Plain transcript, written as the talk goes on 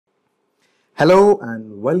Hello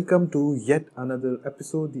and welcome to yet another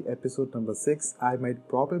episode, the episode number 6. I might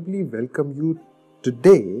probably welcome you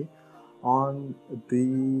today on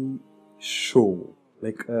the show.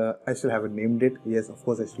 I still haven't named it. Yes, of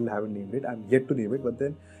course, I still haven't named it. I'm yet to name it, but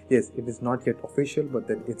then, yes, it is not yet official, but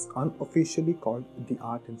then it's unofficially called the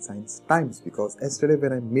Art and Science Times because yesterday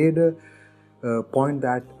when I made a point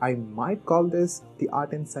that I might call this the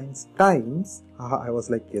Art and Science Times, I was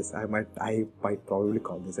like, yes, I might probably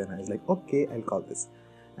call this, and I was like, okay, I'll call this.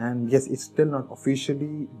 And yes, it's still not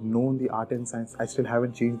officially known the Art and Science. I still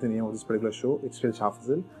haven't changed the name of this particular show. It's still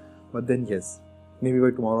Shafzal, but then yes, maybe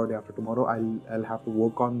by tomorrow or day after tomorrow, I'll have to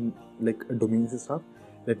work on like domains and stuff.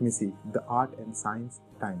 Let me see, the Art and Science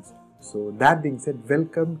Times. So that being said,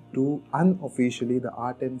 welcome to unofficially the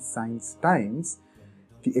Art and Science Times,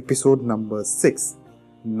 the episode number 6.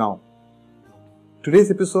 Now,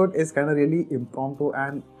 today's episode is kind of really impromptu,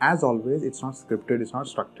 and as always, it's not scripted, it's not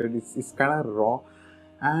structured, it's kind of raw.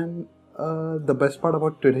 And the best part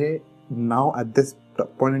about today, now at this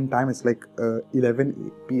point in time, it's like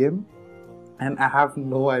 11 p.m. and I have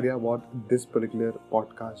no idea what this particular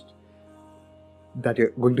podcast that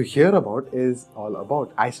you're going to hear about is all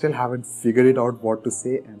about. I still haven't figured it out what to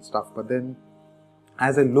say and stuff, but then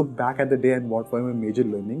as I look back at the day and what were my major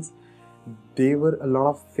learnings, there were a lot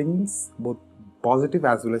of things, both positive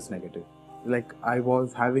as well as negative. Like I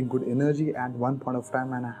was having good energy at one point of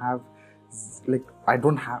time, and I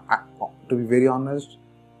don't have, to be very honest,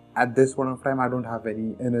 at this point of time, I don't have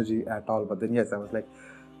any energy at all. But then yes, I was like,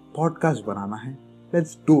 podcast banana hai,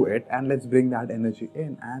 let's do it and let's bring that energy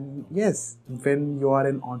in. And yes, when you are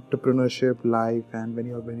in entrepreneurship life and when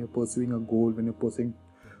you're pursuing a goal,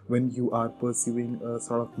 when you are pursuing a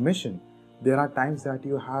sort of mission, there are times that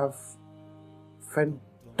you have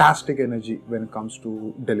fantastic energy when it comes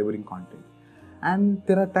to delivering content. And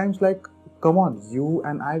there are times like, come on, you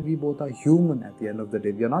and I, we both are human at the end of the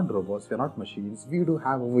day. We are not robots, we are not machines. We do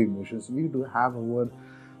have our emotions, we do have our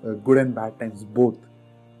good and bad times both.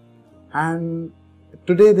 And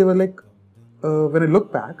today they were like, when I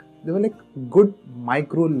look back, they were like good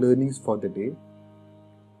micro learnings for the day,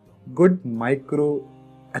 good micro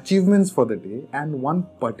achievements for the day. And one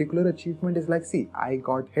particular achievement is like, see, I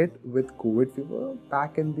got hit with COVID fever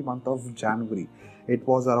back in the month of January. It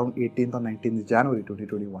was around 18th or 19th January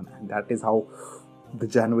 2021, and that is how the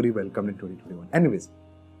January welcomed in 2021. Anyways,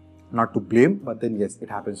 not to blame, but then yes, it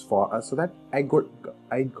happens for us. So that I got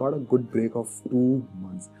a good break of 2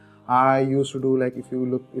 months. I used to do, like, if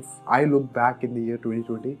I look back in the year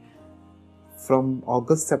 2020, from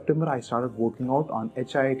August, September, I started working out on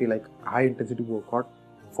HIIT, like high intensity workout,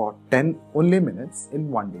 for 10 only minutes in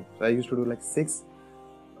one day. So I used to do like 6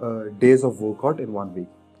 days of workout in 1 week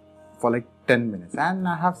for like 10 minutes. And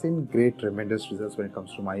I have seen great, tremendous results when it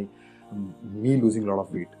comes to me losing a lot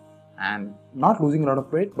of weight. And not losing a lot of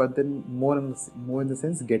weight, but then more in the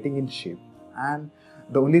sense getting in shape. And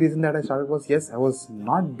the only reason that I started was, yes, I was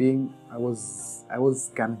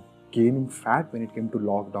kind of gaining fat when it came to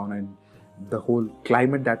lockdown and the whole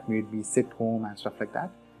climate that made me sit home and stuff like that.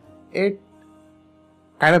 It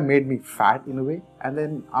kind of made me fat in a way. And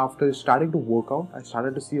then after starting to work out, I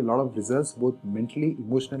started to see a lot of results, both mentally,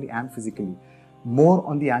 emotionally and physically. More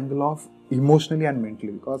on the angle of emotionally and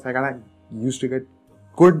mentally, because I kind of used to get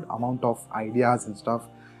good amount of ideas and stuff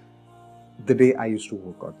the day I used to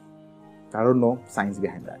work out. I don't know science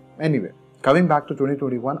behind that. Anyway, coming back to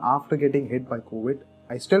 2021, after getting hit by COVID,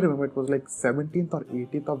 I still remember it was like 17th or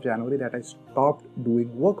 18th of January that I stopped doing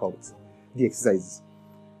workouts, the exercises.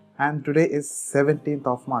 And today is 17th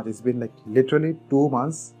of March. It's been like literally 2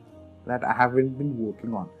 months that I haven't been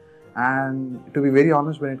working on. And to be very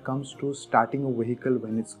honest, when it comes to starting a vehicle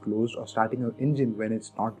when it's closed, or starting an engine when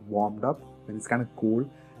it's not warmed up, when it's kind of cold,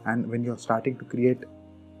 and when you're starting to create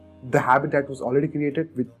the habit that was already created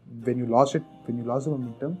when you lost the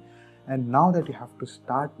momentum, and now that you have to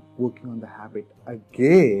start working on the habit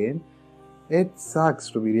again, it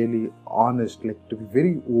sucks, to be really honest, like to be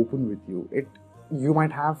very open with you. You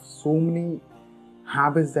might have so many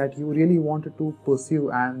habits that you really wanted to pursue,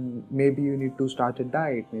 and maybe you need to start a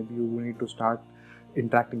diet, maybe you need to start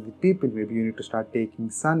interacting with people, maybe you need to start taking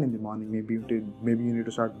sun in the morning, maybe you need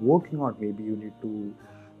to start working out, maybe you need to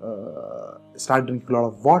start drinking a lot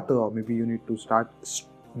of water, or maybe you need to stop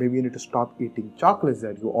eating chocolates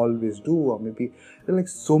that you always do, or maybe there are like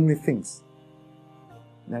so many things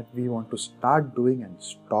that we want to start doing and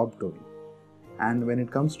stop doing. And when it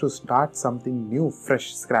comes to start something new,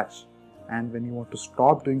 fresh, scratch, and when you want to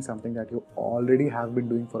stop doing something that you already have been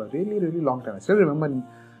doing for a really, really long time. I still remember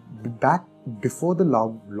back before the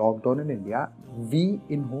lockdown in India, we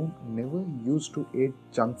in home never used to eat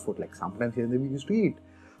junk food. Like sometimes here and there we used to eat.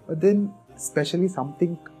 But then especially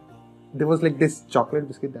something, there was like this chocolate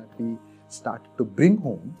biscuit that we started to bring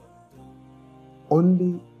home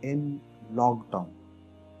only in lockdown,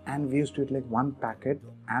 and we used to eat like one packet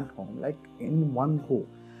at home, like in one go.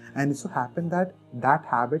 And it so happened that that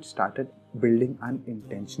habit started building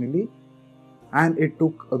unintentionally, and it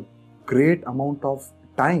took a great amount of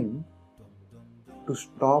time to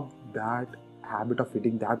stop that habit of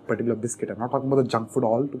eating that particular biscuit. I'm not talking about the junk food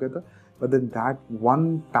altogether, but then that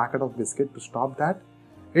one packet of biscuit, to stop that,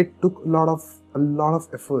 it took a lot of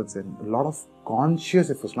efforts and a lot of conscious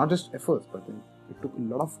efforts, not just efforts, but then it took a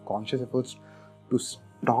lot of conscious efforts to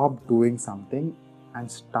stop doing something and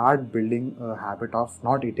start building a habit of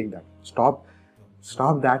not eating that. Stop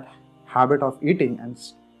that habit of eating and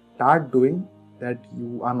start doing that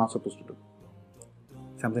you are not supposed to do.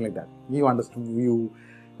 Something like that. You understood, you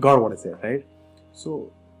got what I said, right?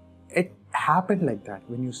 So it happened like that.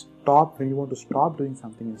 When you want to stop doing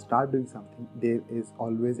something and start doing something, there is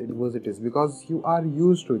always adversities because you are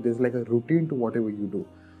used to it. There's like a routine to whatever you do.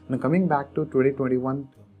 Now coming back to 2021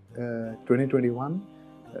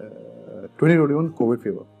 COVID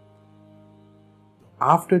fever.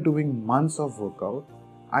 After doing months of workout,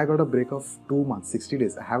 I got a break of 2 months, 60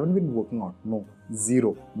 days. I haven't been working out. No.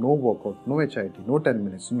 Zero. No workout. No HIT. No 10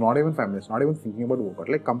 minutes. Not even 5 minutes. Not even thinking about workout.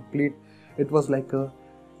 Like complete. It was like a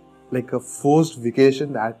forced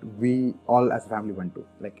vacation that we all as a family went to.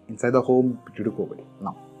 Like inside the home due to COVID.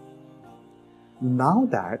 Now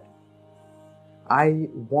that I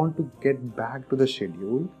want to get back to the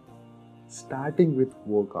schedule, starting with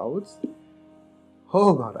workouts.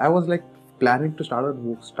 Oh God, I was like planning to start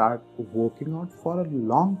working out for a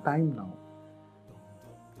long time now,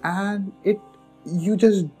 and you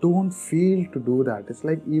just don't feel to do that. It's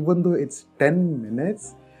like even though it's 10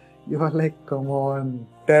 minutes, you are like, come on,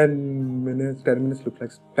 10 minutes looks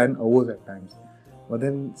like 10 hours at times. But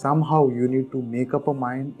then somehow you need to make up a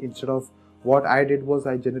mind. Instead of, what I did was,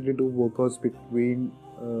 I generally do workouts between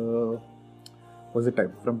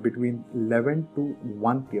from between 11 to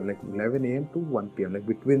 1 p.m. like 11 a.m. to 1 p.m. like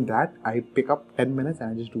between that I pick up 10 minutes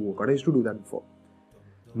and I just do workout. I used to do that before.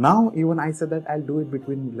 Now even I said that I'll do it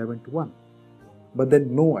between 11 to 1, but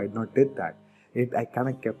then no, I not did that. I kind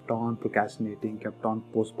of kept on procrastinating, kept on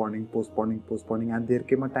postponing, and there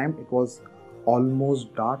came a time it was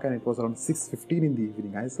almost dark and it was around 6:15 in the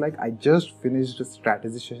evening. I was like, I just finished a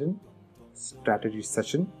strategy session,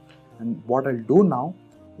 and what I'll do now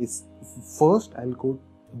is, first I'll go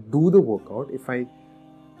do the workout. If I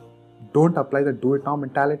don't apply the do it now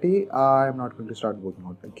mentality, I'm not going to start working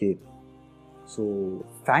out again. So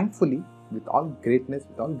thankfully, with all greatness,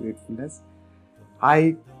 with all gratefulness,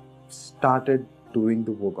 I started doing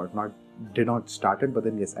the workout. Did not started, but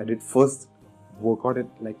then yes, I did first workout in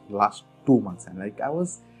like last 2 months, and like I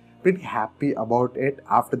was pretty happy about it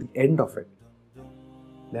after the end of it.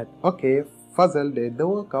 That okay, Fazal did the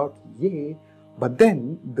workout, yay. But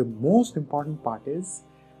then the most important part is,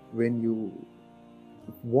 when you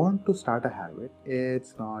want to start a habit,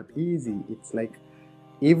 it's not easy. It's like,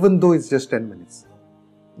 even though it's just 10 minutes,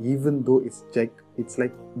 even though it's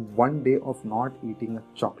like one day of not eating a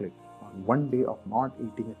chocolate, one day of not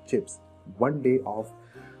eating a chips, one day of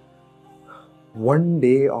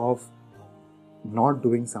not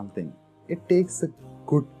doing something. It takes a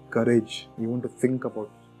good courage even to think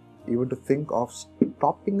of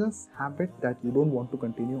stopping a habit that you don't want to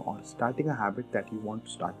continue, or starting a habit that you want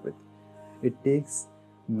to start with. It takes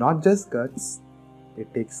not just guts,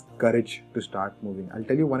 it takes courage to start moving. I'll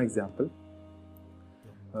tell you one example.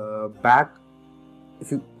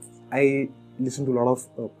 I listen to a lot of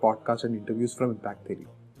podcasts and interviews from Impact Theory,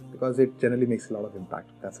 because it generally makes a lot of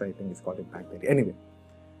impact. That's why I think it's called Impact Theory. Anyway,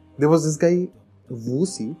 there was this guy,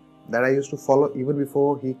 Wusi, that I used to follow even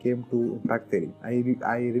before he came to Impact Theory. I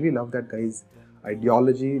really love that guy's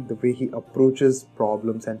ideology, the way he approaches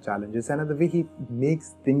problems and challenges, and the way he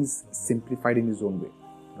makes things simplified in his own way.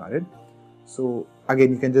 Got it? So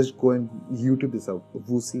again, you can just go and YouTube this out,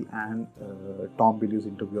 Wusi and Tom Bilyeu's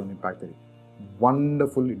interview on Impact Theory.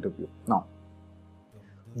 Wonderful interview. Now,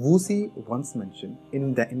 Wusi once mentioned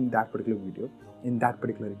in that particular video, in that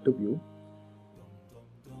particular interview,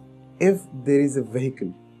 if there is a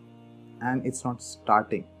vehicle and it's not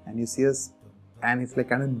starting, and you see us, and it's like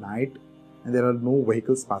kind of night, and there are no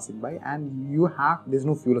vehicles passing by, and there's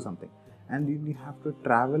no fuel or something, and you have to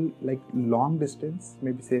travel like long distance,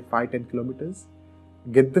 maybe say 5-10 kilometers,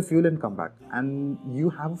 get the fuel and come back, and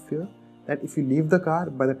you have a fear that if you leave the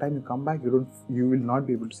car, by the time you come back, you will not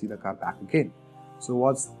be able to see the car back again. So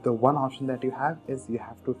what's the one option that you have is, you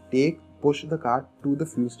have to push the car to the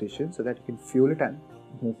fuel station so that you can fuel it and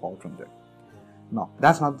move out from there. No,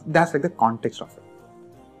 that's like the context of it.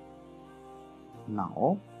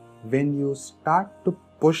 Now, when you start to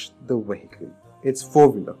push the vehicle, it's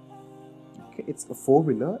four-wheeler. Okay, it's a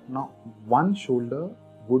four-wheeler. Now, one shoulder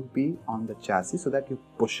would be on the chassis so that you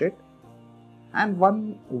push it, and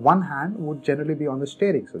one hand would generally be on the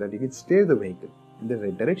steering so that you can steer the vehicle in the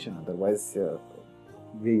right direction. Otherwise,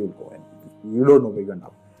 where you'll go and you don't know where you're going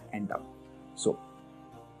to end up. So,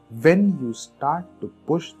 when you start to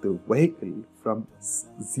push the vehicle from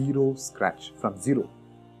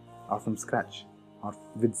scratch or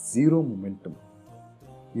with zero momentum,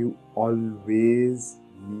 you always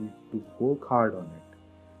need to work hard on it.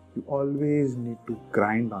 You always need to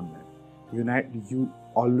grind on it. You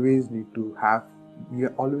always need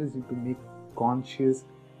to make conscious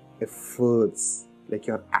efforts. Like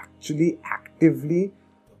you're actually actively,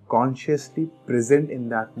 consciously present in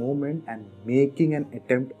that moment and making an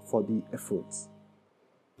attempt for the efforts.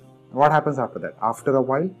 What happens after that? After a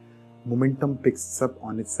while, momentum picks up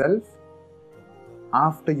on itself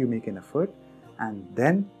after you make an effort, and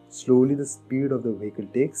then slowly the speed of the vehicle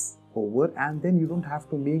takes over, and then you don't have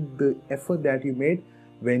to make the effort that you made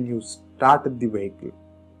when you started the vehicle.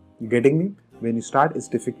 You getting me? When you start, it's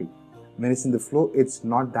difficult. When it's in the flow, it's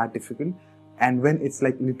not that difficult. And when it's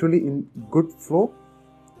like literally in good flow,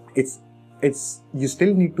 it's you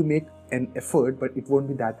still need to make an effort, but it won't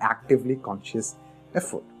be that actively conscious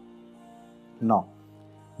effort. Now,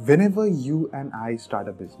 whenever you and I start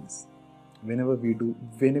a business, whenever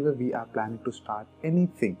we are planning to start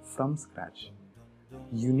anything from scratch,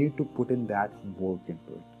 you need to put in that work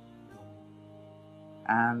into it.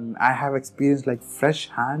 And I have experienced like fresh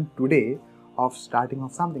hand today of starting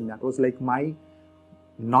off something that was like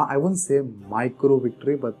I wouldn't say micro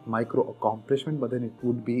victory, but micro accomplishment, but then it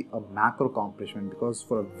would be a macro accomplishment, because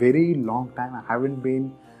for a very long time I haven't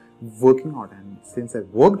been working out, and since I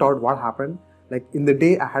worked out, what happened, like in the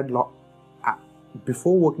day I had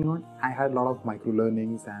before working on, I had a lot of micro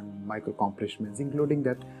learnings and micro accomplishments, including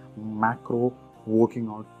that macro working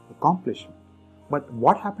out accomplishment. But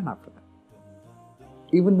what happened after that?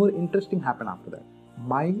 Even more interesting happened after that.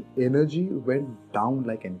 My energy went down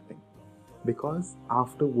like anything, because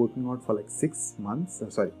after working out for like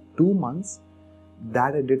 2 months,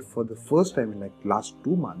 that I did for the first time in like last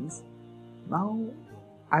 2 months, now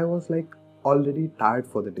I was like already tired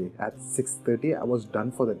for the day. At 6:30, I was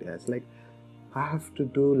done for the day. It's like, I have to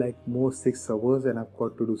do like more 6 hours and I've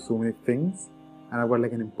got to do so many things. And I've got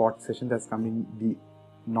like an important session that's coming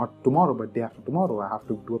not tomorrow, but day after tomorrow. I have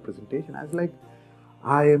to do a presentation. I was like,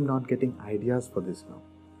 I am not getting ideas for this now.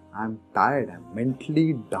 I'm tired. I'm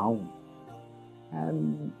mentally down.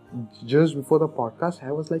 And just before the podcast,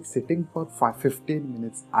 I was like sitting for 15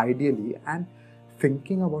 minutes ideally and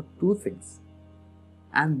thinking about 2 things.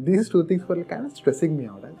 And these 2 things were kind of stressing me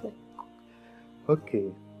out. I was like,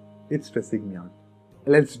 okay, it's stressing me out.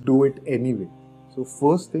 Let's do it anyway. So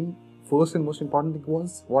first and most important thing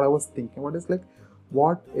was what I was thinking about is like,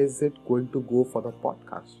 what is it going to go for the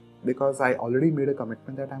podcast? Because I already made a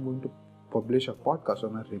commitment that I'm going to publish a podcast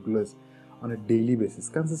on a daily basis,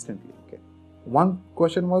 consistently. Okay. One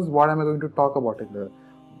question was, what am I going to talk about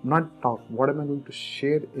what am I going to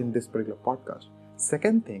share in this particular podcast?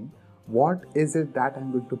 Second thing, what is it that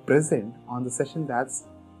I'm going to present on the session that's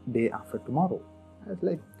day after tomorrow? I was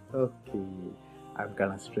like, okay, I'm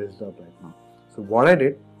kind of stressed out right now. So what I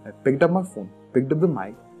did, I picked up my phone, picked up the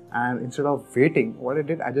mic, and instead of waiting, what I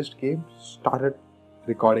did, I just started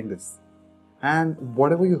recording this. And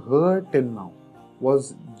whatever you heard till now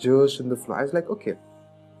was just in the flow. I was like, okay,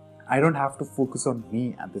 I don't have to focus on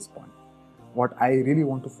me at this point. What I really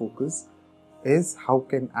want to focus is how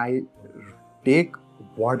can I take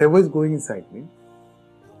whatever is going inside me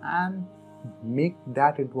and make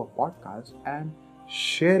that into a podcast and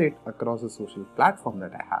share it across the social platform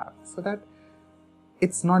that I have, so that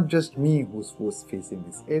it's not just me who's facing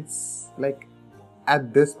this. It's like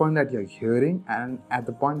at this point that you're hearing and at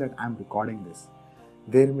the point that I'm recording this,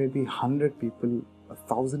 there may be 100 people,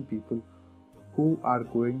 1,000 people who are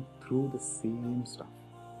going through the same stuff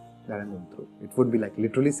that I'm going through. It would be like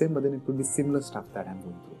literally same, but then it could be similar stuff that I'm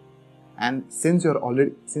going through. And since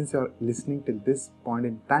you're listening till this point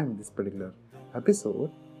in time, this particular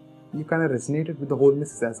episode, you kind of resonated with the whole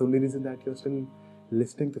message. That's the only reason that you're still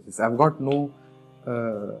listening to this. I've got no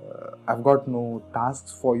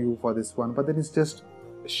tasks for you for this one, but then it's just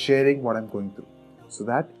sharing what I'm going through, so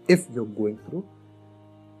that if you're going through,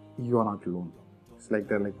 you are not alone. It's like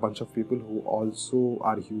there are like a bunch of people who also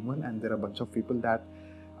are human, and there are a bunch of people that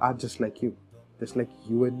are just like you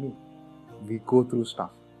and me. We go through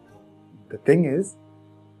stuff. The thing is,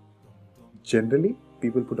 generally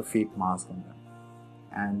people put a fake mask on them,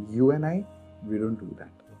 and you and I, we don't do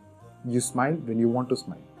that. You smile when you want to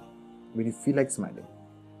smile. when you feel like smiling.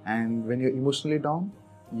 And when you're emotionally down,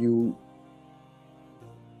 you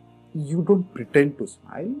don't pretend to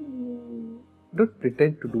smile, you don't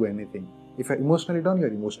pretend to do anything. If you're emotionally down, you're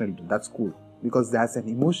emotionally down. That's cool, because that's an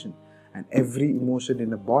emotion. And every emotion in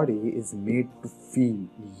the body is made to feel,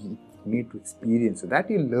 made to experience, so that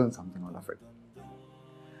you learn something out of it.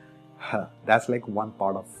 That's like one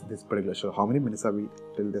part of this particular show. How many minutes are we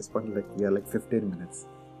till this point? Like we are like 15 minutes.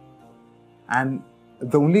 And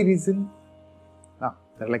the only reason, there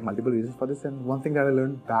are like multiple reasons for this. And one thing that I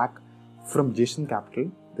learned back from Jason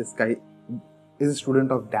Capital, this guy is a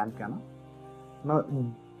student of Dan Piana. Now,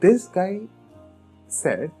 this guy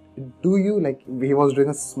said, do you like, he was doing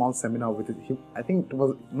a small seminar with it. It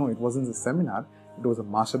wasn't a seminar, it was a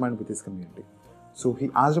mastermind with his community. So he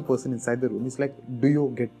asked a person inside the room, he's like, do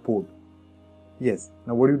you get bored? Yes.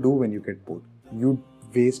 Now what do you do when you get bored? You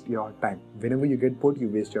waste your time. Whenever you get bored, you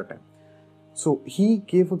waste your time. So he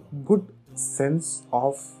gave a good sense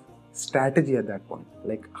of strategy at that point.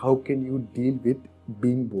 Like, how can you deal with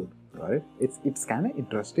being bored? Right? It's kind of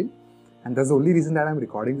interesting. And that's the only reason that I'm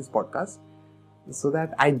recording this podcast, so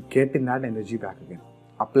that I get in that energy back again,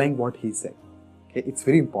 applying what he said. Okay, it's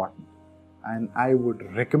very important. And I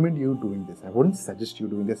would recommend you doing this. I wouldn't suggest you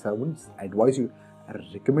doing this. I wouldn't advise you. I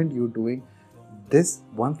recommend you doing this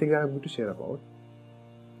one thing that I'm going to share about.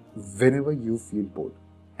 Whenever you feel bored,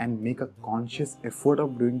 and make a conscious effort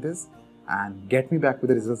of doing this, and get me back with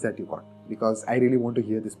the results that you got, because I really want to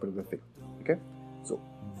hear this particular thing. Okay, so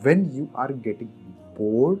when you are getting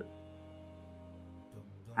bored,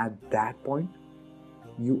 at that point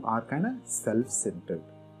you are kind of self-centered.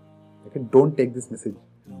 Okay, don't take this message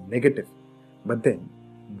negative, but then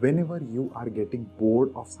whenever you are getting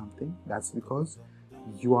bored of something, that's because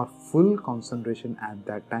your full concentration at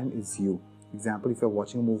that time is you. Example, if you're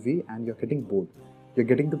watching a movie and you're getting bored,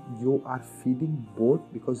 you are feeling bored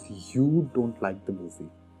because you don't like the movie.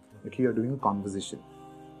 Okay, you're doing a conversation.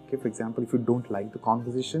 Okay, for example, if you don't like the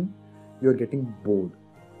conversation, you're getting bored.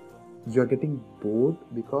 You're getting bored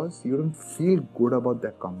because you don't feel good about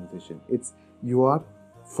that conversation. You are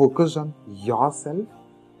focused on yourself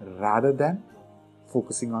rather than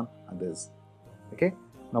focusing on others. Okay,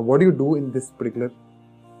 now what do you do in this particular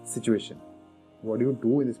situation?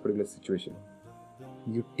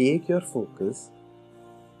 You take your focus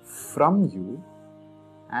from you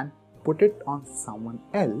and put it on someone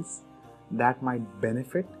else that might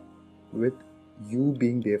benefit with you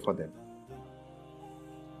being there for them,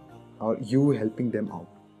 or you helping them out,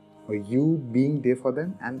 or you being there for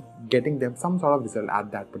them and getting them some sort of result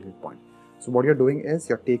at that particular point. So what you're doing is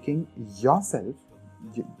you're taking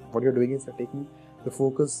the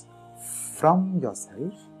focus from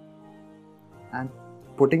yourself and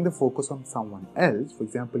putting the focus on someone else. For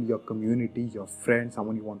example, your community, your friend,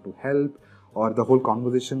 someone you want to help, or the whole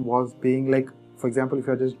conversation was being like, for example,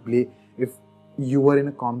 if you were in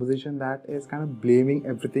a conversation that is kind of blaming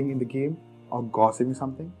everything in the game or gossiping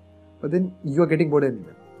something, but then you are getting bored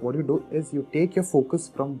anyway. What you do is you take your focus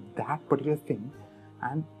from that particular thing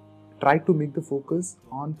and try to make the focus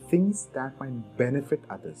on things that might benefit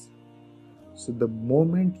others. So the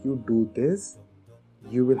moment you do this,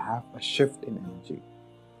 you will have a shift in energy.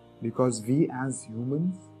 Because we as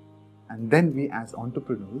humans, and then we as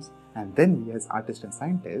entrepreneurs, and then we as artists and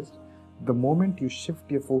scientists, the moment you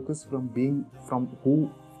shift your focus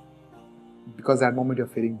because that moment you're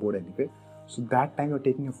feeling bored anyway, so that time you're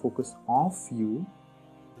taking your focus off you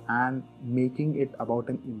and making it about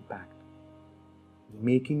an impact.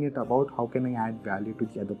 Making it about how can I add value to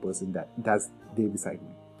the other person that's there beside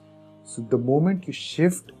me. So the moment you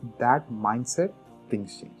shift that mindset,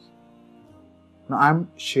 things change. Now I'm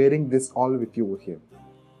sharing this all with you over here.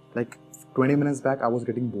 Like 20 minutes back, I was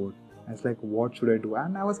getting bored. I was like, what should I do?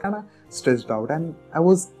 And I was kind of stressed out, and I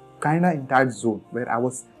was kind of in that zone where I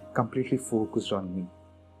was completely focused on me.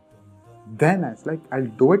 Then I was like, I'll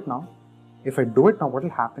do it now. If I do it now, what will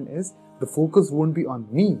happen is the focus won't be on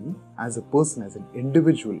me as a person, as an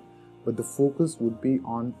individual, but the focus would be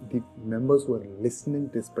on the members who are listening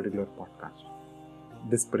to this particular podcast,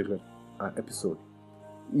 this particular episode.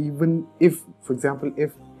 Even if, for example,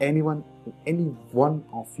 if any one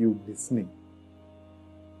of you listening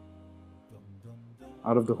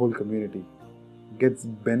out of the whole community gets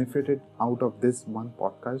benefited out of this one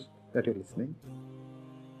podcast that you're listening,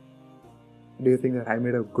 do you think that I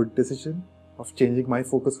made a good decision of changing my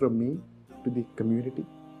focus from me to the community,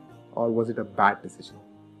 or was it a bad decision?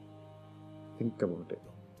 Think about it.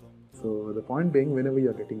 So the point being, whenever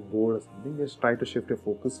you're getting bored or something, just try to shift your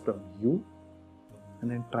focus from you, and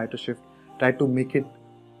then try to make it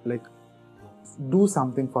like do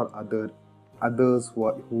something for other others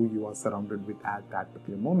who you are surrounded with at that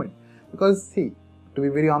particular moment. Because see, to be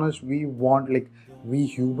very honest, we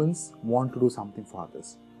humans want to do something for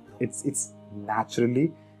others. It's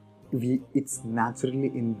naturally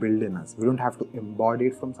inbuilt in us. We don't have to embody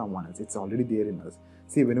it from someone else. It's already there in us.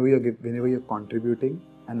 See, whenever you're contributing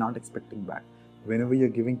and not expecting back, whenever you're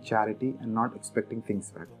giving charity and not expecting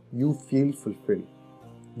things back, you feel fulfilled.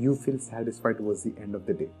 You feel satisfied towards the end of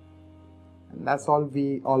the day. And that's all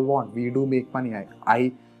we all want. We do make money.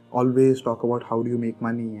 I always talk about how do you make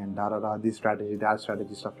money and this strategy, that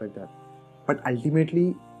strategy, stuff like that. But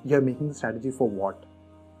ultimately, you're making the strategy for what?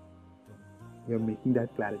 You're making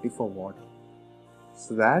that clarity for what?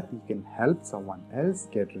 So that you can help someone else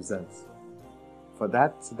get results. So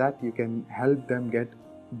that you can help them get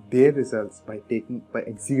their results by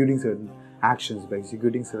executing certain actions, by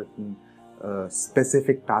executing certain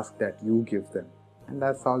specific tasks that you give them. And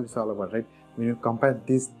that's all it's all about, right? When you compare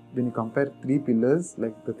 3 pillars,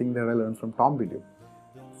 like the thing that I learned from Tom Video,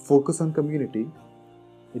 focus on community,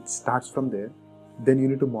 it starts from there. Then you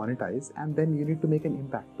need to monetize, and then you need to make an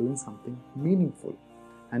impact doing something meaningful.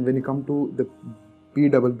 And when you come to the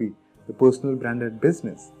PBB, the personal branded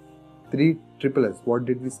business, 3 triple S, what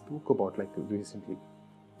did we spoke about like recently?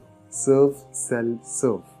 Serve, sell,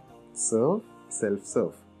 serve. Serve,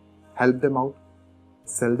 self-serve. Help them out,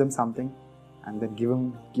 sell them something, and then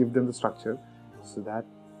give them the structure so that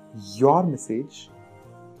your message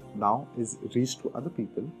now is reached to other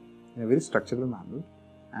people in a very structural manner,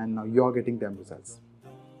 and now you're getting them results.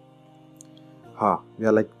 We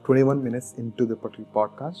are like 21 minutes into the particular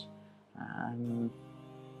podcast, and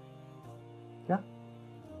yeah,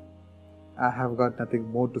 I have got nothing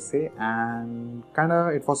more to say, and kinda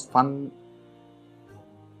it was fun.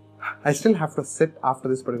 I still have to sit after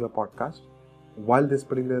this particular podcast. While this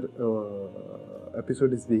particular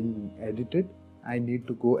episode is being edited, I need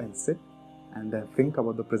to go and sit and then think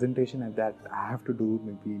about the presentation and that I have to do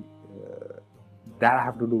that I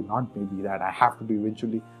have to do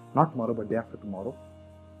eventually, not tomorrow but day after tomorrow.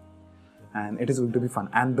 And it is going to be fun.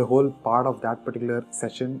 And the whole part of that particular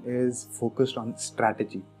session is focused on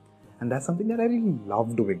strategy. And that's something that I really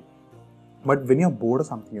love doing. But when you're bored or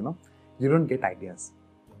something, you don't get ideas.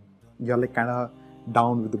 You're like kind of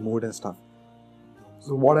down with the mood and stuff.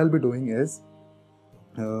 So what I'll be doing is,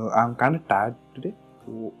 I'm kind of tired today,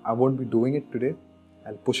 so I won't be doing it today.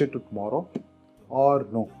 I'll push it to tomorrow, or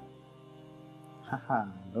no.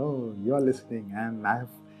 No, you are listening, and I've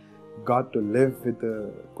got to live with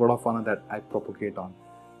the code of honor that I propagate on.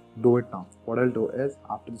 Do it now. What I'll do is,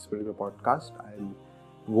 after this particular podcast, I'll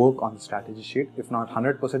work on the strategy sheet. If not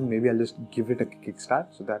 100%, maybe I'll just give it a kickstart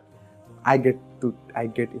so that I get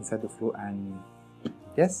inside the flow and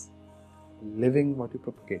yes, living what you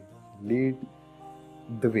propagate. Lead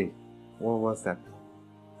the way. What was that?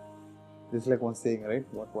 This is like one saying, right?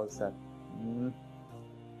 What was that?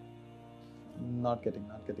 Not getting.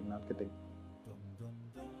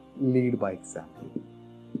 Lead by example.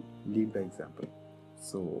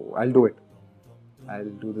 So I'll do it. I'll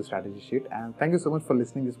do the strategy sheet. And thank you so much for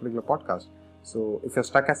listening to this particular podcast. So if you're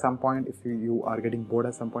stuck at some point, if you are getting bored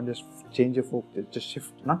at some point, just change your focus. Just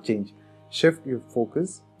shift your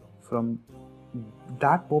focus from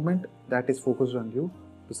that moment that is focused on you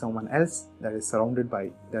to someone else that is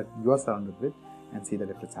that you are surrounded with, and see that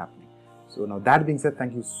if it's happening. So now that being said,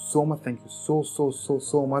 thank you so much. Thank you so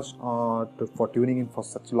much for tuning in for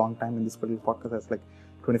such a long time in this particular podcast. That's like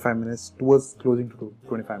 25 minutes, towards closing to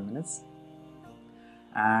 25 minutes.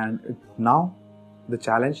 And now the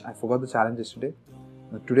challenge, I forgot the challenge yesterday.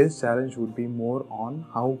 Now, today's challenge would be more on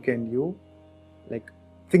how can you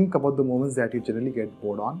think about the moments that you generally get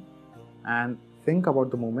bored on, and think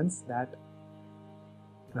about the moments that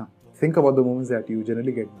you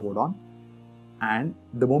generally get bored on. And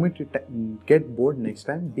the moment you get bored next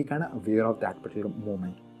time, be kind of aware of that particular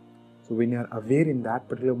moment. So when you're aware in that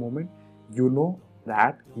particular moment, you know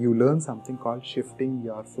that you learn something called shifting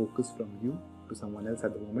your focus from you to someone else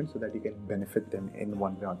at the moment, so that you can benefit them in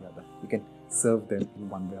one way or the other. You can serve them in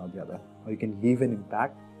one way or the other, or you can leave an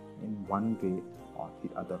impact in one way or the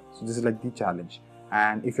other. So this is like the challenge.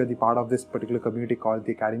 And if you're the part of this particular community called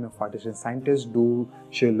the Academy of Artists Scientists, do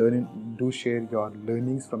share your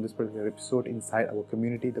learnings from this particular episode inside our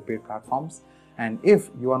community, the paid platforms. And if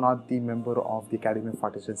you are not the member of the Academy of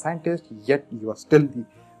Artists Scientists, yet you are still the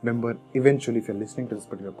member eventually if you're listening to this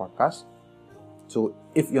particular podcast. So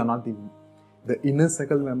if you're not the inner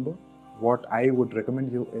circle member, what I would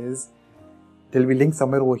recommend you is, there'll be link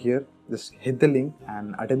somewhere over here. Just hit the link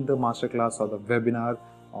and attend the masterclass or the webinar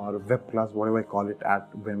or web class, whatever I call it, at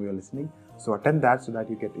when we are listening. So attend that so that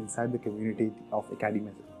you get inside the community of Academy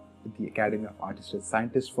the Academy of Artists and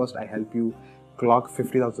Scientists. First, I help you clock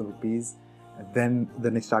 50,000 rupees. Then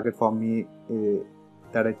the next target for me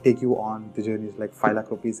that I take you on the journey is like 5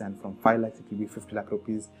 lakh rupees, and from 5 lakhs it will be 50 lakh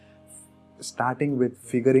rupees. Starting with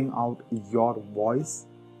figuring out your voice,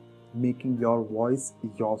 making your voice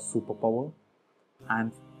your superpower,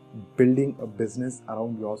 and building a business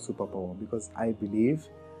around your superpower, because I believe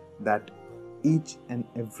that each and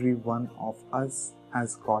every one of us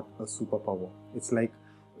has got a superpower. It's like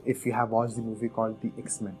if you have watched the movie called The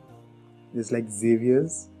X-Men, it's like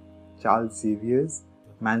Charles Xavier's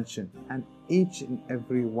mansion, and each and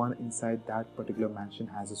every one inside that particular mansion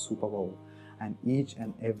has a superpower, and each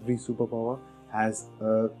and every superpower has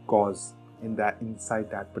a cause inside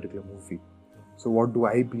that particular movie. So what do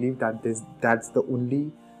I believe? That's the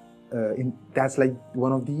only that's like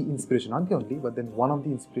one of the inspiration, not the only, but then one of the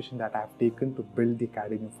inspiration that I have taken to build the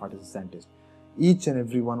Academy of Artists and Scientists. Each and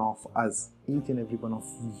every one of us, each and every one of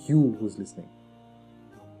you who's listening,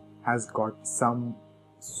 has got some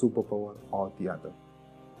superpower or the other.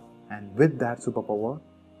 And with that superpower,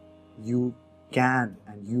 you can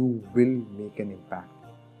and you will make an impact.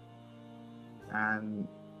 And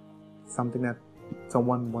something that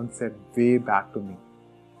someone once said way back to me.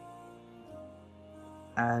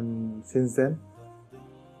 And since then,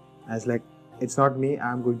 I was like, it's not me,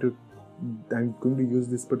 I'm going to use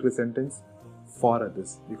this particular sentence for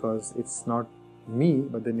others, because it's not me,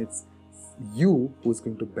 but then it's you who's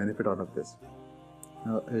going to benefit out of this.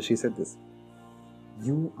 She said this: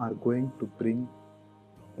 you are going to bring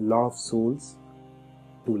a lot of souls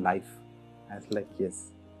to life. I was like,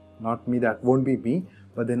 yes, not me, that won't be me,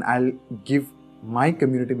 but then I'll give my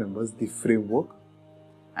community members the framework,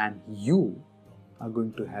 and you are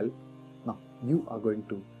going to help. No, you are going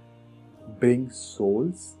to bring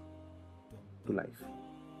souls to life.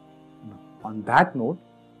 Now, on that note,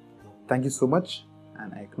 thank you so much,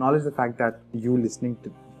 and I acknowledge the fact that you listening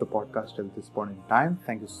to the podcast at this point in time.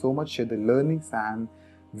 Thank you so much. Share the learnings, and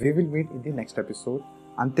we will meet in the next episode.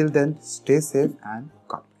 Until then, stay safe and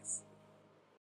God bless.